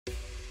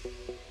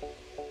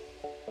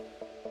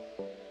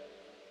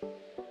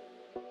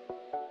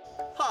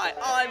Hi,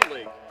 I'm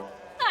Luke.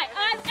 Hi,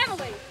 I'm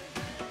Emily.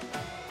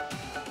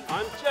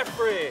 I'm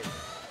Jeffrey.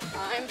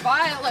 I'm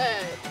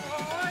Violet.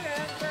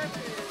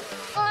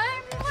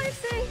 I'm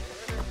Lucy.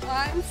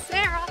 I'm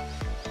Sarah.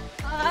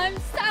 I'm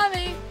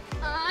Sammy.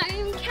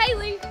 I'm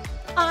Kaylee.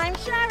 I'm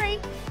Sherry.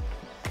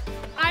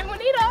 I'm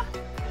Juanita.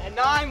 And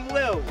I'm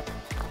Will.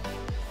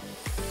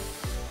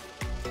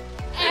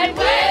 And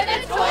we're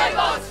the Toy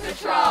Box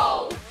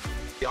Patrol.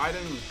 The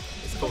item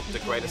is called The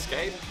Great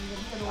Escape.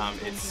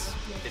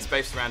 It's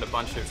based around a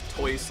bunch of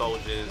toy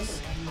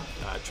soldiers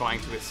trying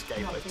to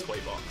escape a toy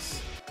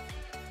box.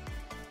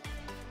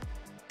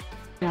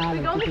 We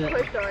go on this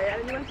Toy Story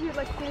and you want to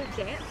like do a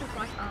dance with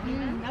like army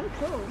men. That was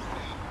cool.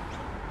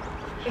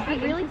 It'd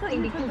be really funny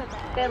because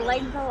their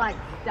legs are like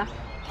stuck.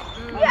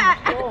 Yeah.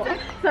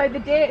 So the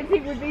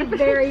dancing would be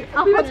very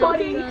we were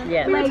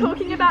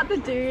talking about the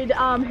dude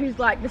who's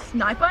like the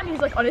sniper and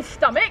he's like on his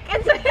stomach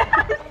and so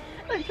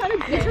like trying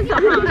to get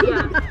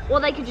Yeah. Or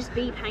they could just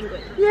be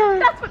penguins. Yeah.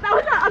 That was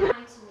that other.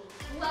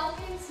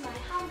 Welcome to my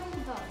humble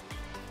abode.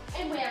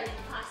 And wearing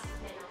plastic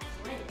men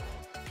after anyway.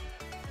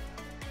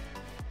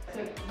 So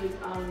Luke's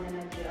arm and then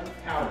a Jill.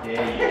 How dare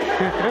you?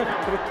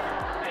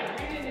 Hey,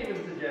 you didn't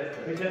even suggest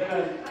it. We said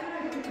that.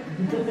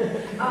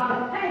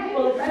 Hey,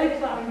 well, it's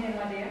Luke's arm and then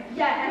my dear.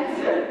 Yeah, and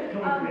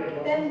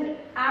then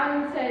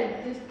Aaron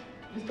said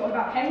just talk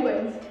about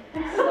penguins.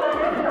 So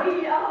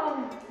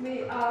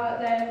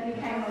then we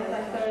came up with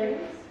like, so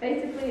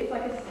basically it's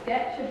like a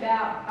sketch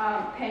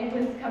about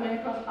penguins coming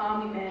across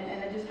army men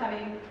and they're just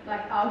having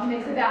like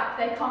arguments about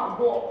they can't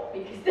walk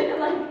because they're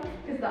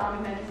because the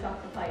army men are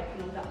stuck to plate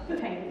and all that. The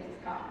penguins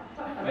just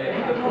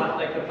can't.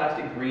 Like the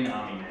plastic green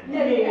army men.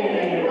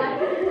 Yeah.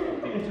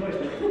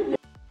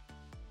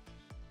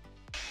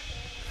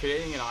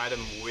 Creating an item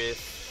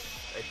with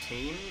a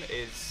team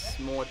is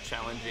more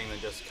challenging than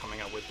just coming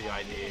up with the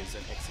ideas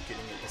and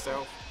executing it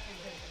yourself.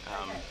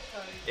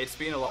 It's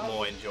been a lot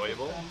more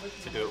enjoyable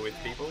to do it with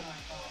people,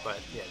 but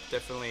yeah,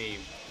 definitely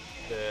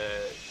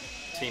the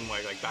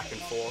teamwork, like back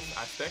and forth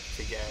aspect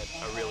to get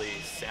a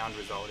really sound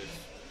result is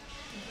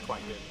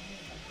quite good.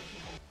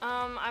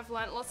 I've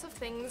learnt lots of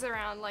things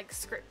around like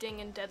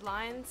scripting and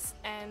deadlines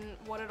and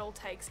what it all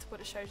takes to put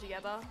a show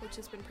together, which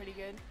has been pretty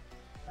good.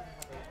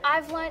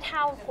 I've learned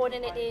how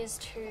important it is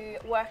to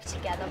work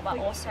together but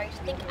also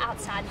to think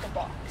outside the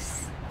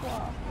box.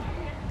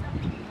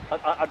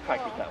 I'd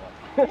practice that one.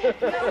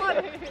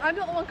 I'm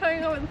not the one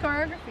coming up with the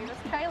choreography, that's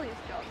Kaylee's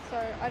job, so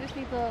I just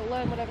need to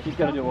learn whatever She's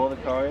going to do all the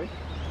choreos?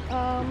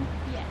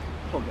 Yeah.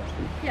 Cool girl.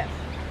 Yes.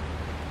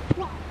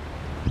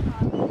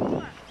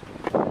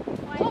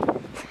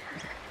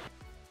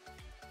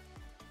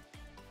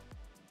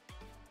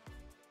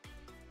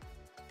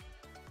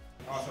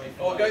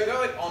 Or go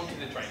like onto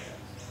the train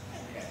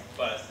tracks,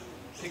 but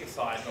pick a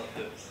side, not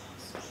the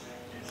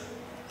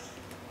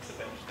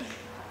bench thing.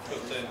 So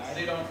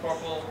sit on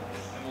proper,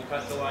 and we'll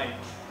cut to like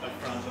a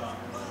front arm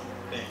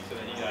thing, so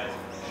then you guys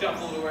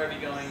shuffle to wherever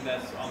you're going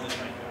that's on the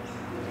train track.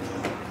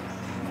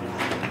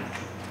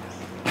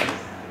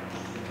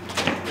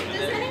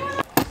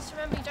 Just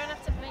remember, you don't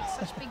have to make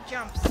such big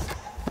jumps.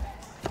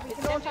 We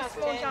can all do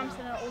small jumps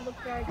and it'll all look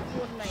very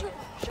coordinated.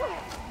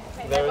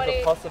 Okay, there is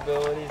a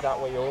possibility that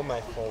we all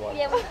may fall over.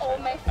 Yeah, we all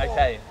may fall.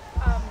 Okay,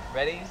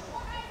 ready?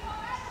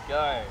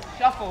 Go.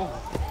 Shuffle.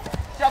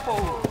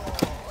 Shuffle.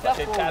 Like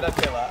a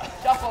caterpillar.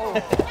 Shuffle.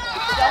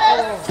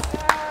 Shuffle.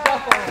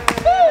 Shuffle.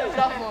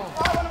 Shuffle.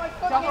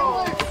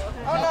 Shuffle.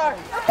 Oh no.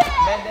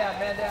 Man down,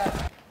 man down.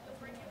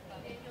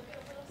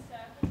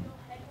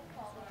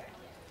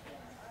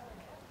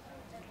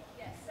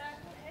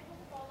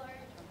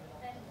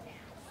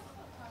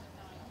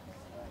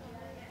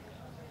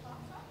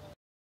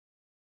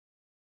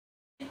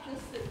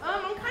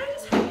 I'm kind of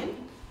just hanging.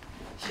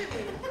 Should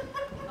we?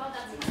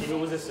 If it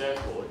was a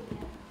surfboard,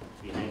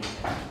 you'd be hanging.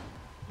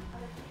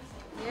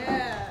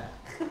 Yeah.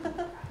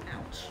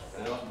 Ouch.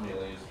 They're not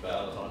nearly as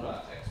bad as on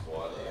that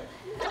XY though.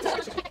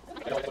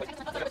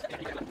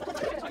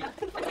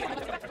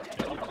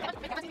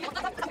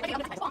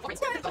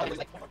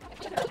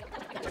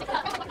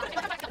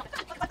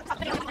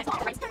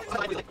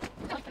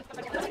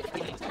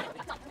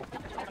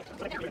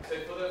 So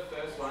for the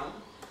first one,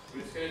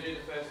 we're just going to do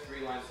the first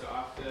 3 lines. So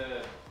after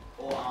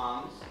all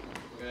arms,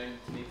 we're going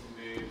to need to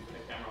move the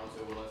camera onto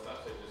a wheel and stuff.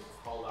 So just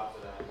hold after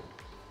that.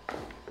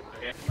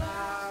 Okay.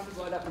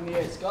 Right up in the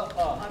air, Scott.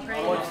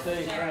 Watch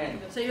the train.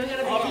 So you're going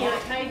to be here,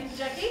 okay,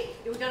 Jackie?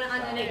 You're going to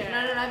underneath. No,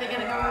 they're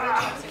going to go over the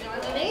top. So go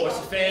underneath. What's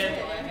the fan?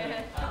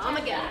 I'm a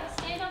guy.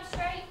 Stand up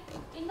straight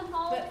in the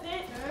hole. That's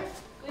it.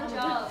 Good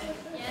job.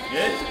 Yeah.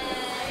 Good?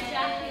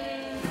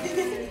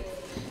 Jackie.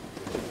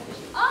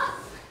 Us.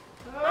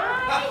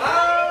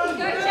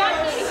 Go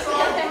Jackie.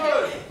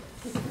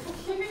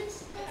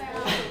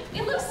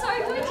 It looks so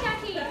good,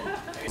 Jackie.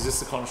 Is this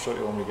the kind of shot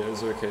you want me to get?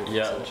 Is it okay?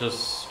 Yeah,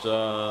 just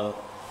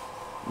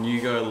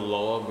you go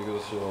lower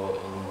because you're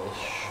in the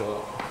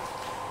shot.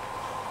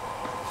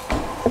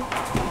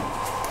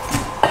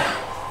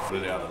 Put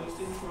it out of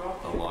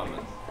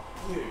alignment.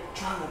 You're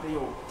trying to be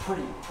all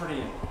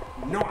pretty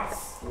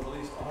nice. All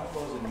these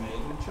eyeballs are made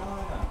in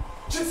China.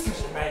 Just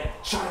because you made it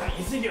China,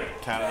 you think you're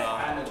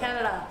Canada.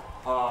 Canada.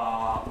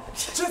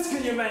 just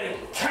because you made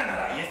it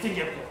Canada, you think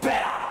you're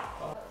better.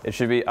 It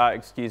should be,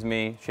 excuse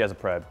me, she has a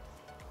preb.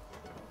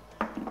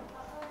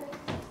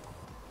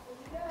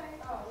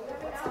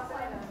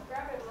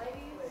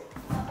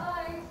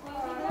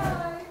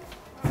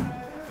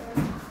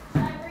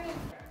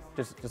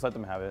 Just let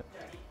them have it.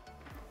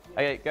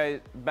 Okay, guys,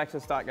 back to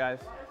the start, guys.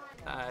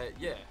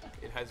 Yeah,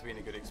 it has been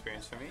a good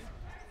experience for me.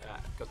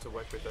 Got to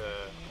work with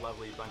a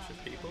lovely bunch of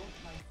people.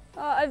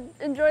 I've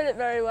enjoyed it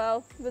very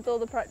well with all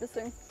the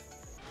practicing.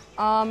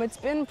 It's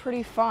been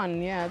pretty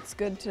fun, yeah, it's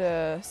good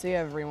to see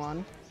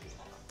everyone.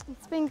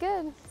 It's been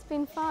good, it's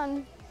been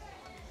fun.